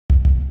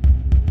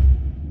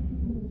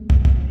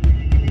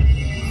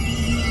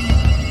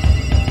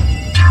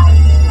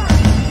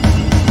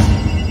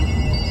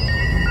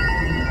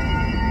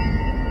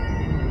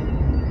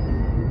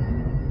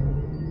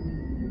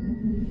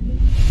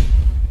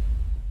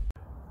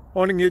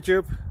Morning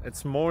YouTube,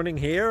 it's morning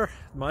here.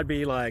 It might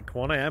be like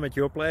 1 a.m. at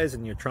your place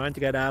and you're trying to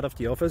get out of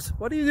the office.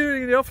 What are you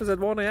doing in the office at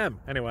 1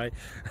 a.m? Anyway,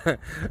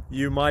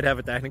 you might have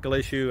a technical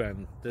issue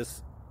and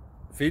this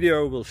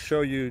video will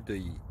show you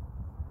the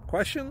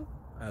question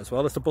as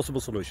well as the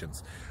possible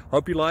solutions.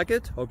 Hope you like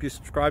it, hope you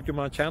subscribe to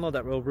my channel.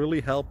 That will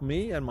really help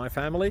me and my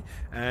family,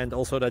 and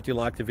also that you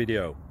like the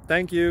video.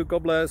 Thank you,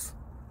 God bless.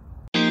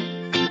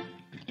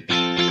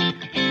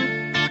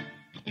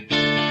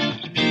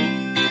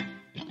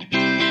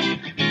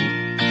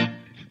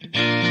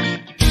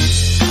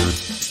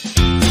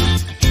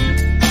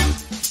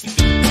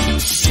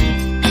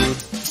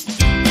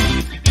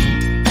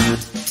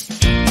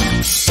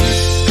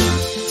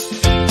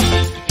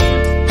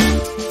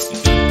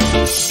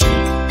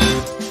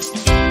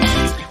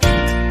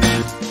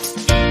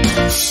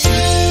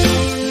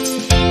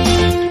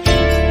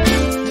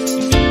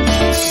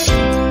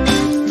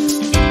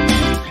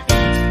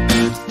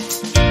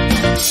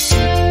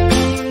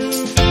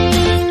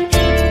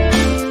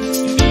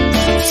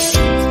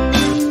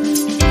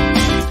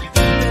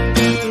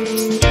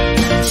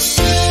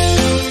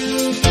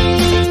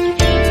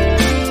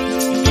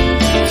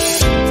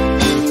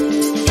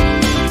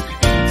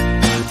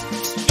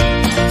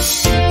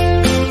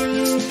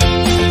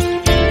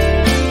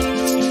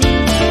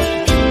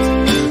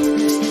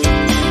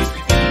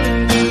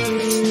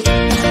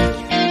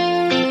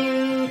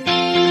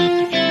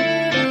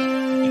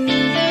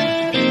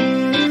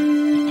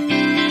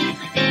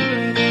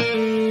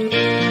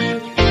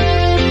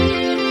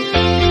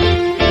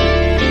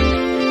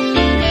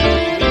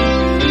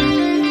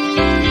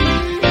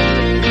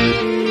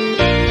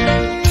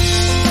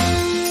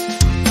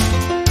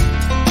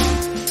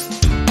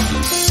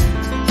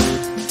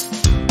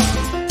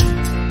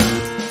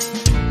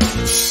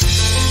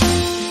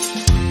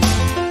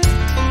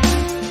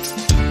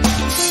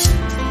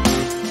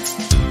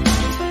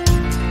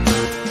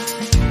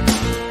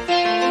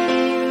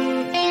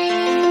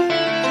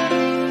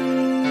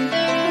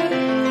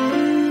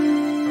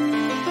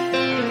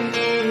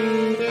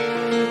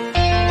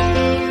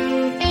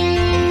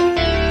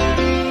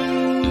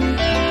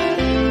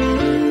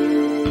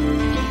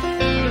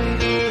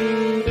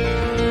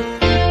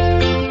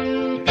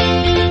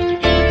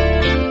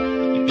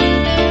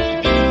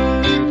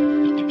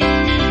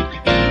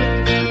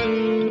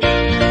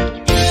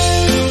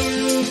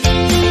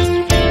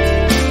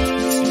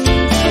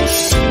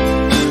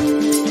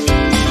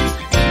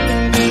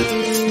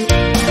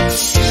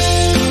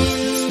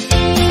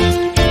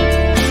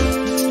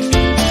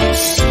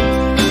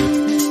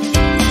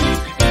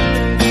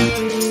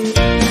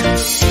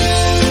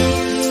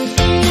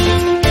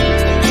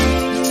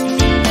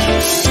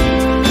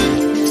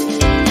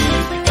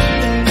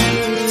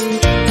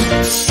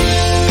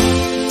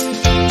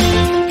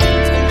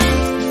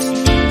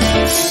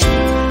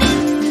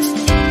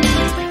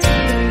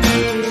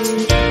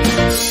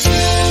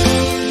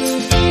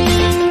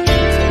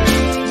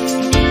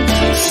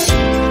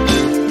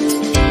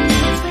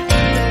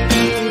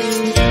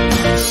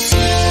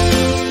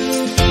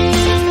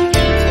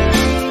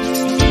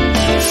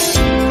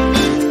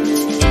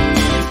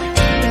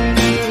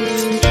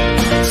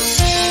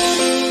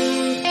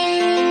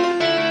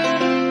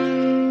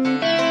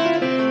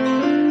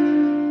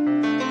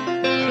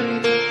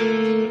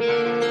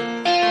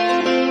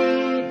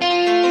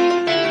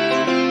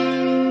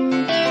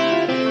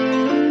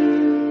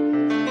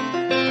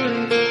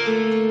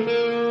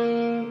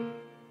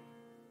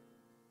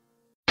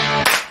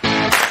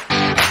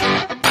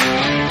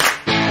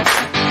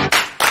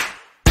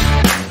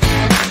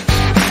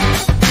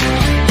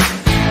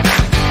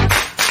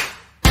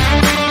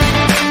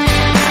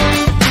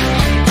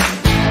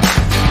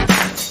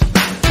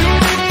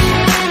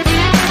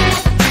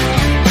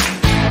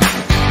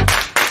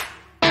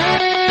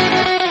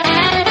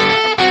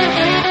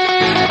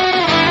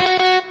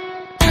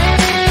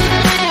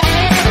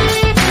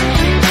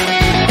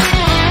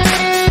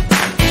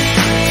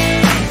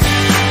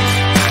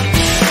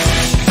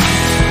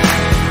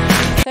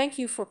 Thank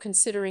you for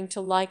considering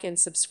to like and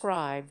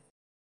subscribe.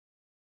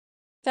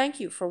 Thank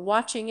you for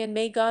watching, and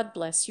may God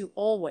bless you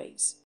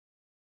always.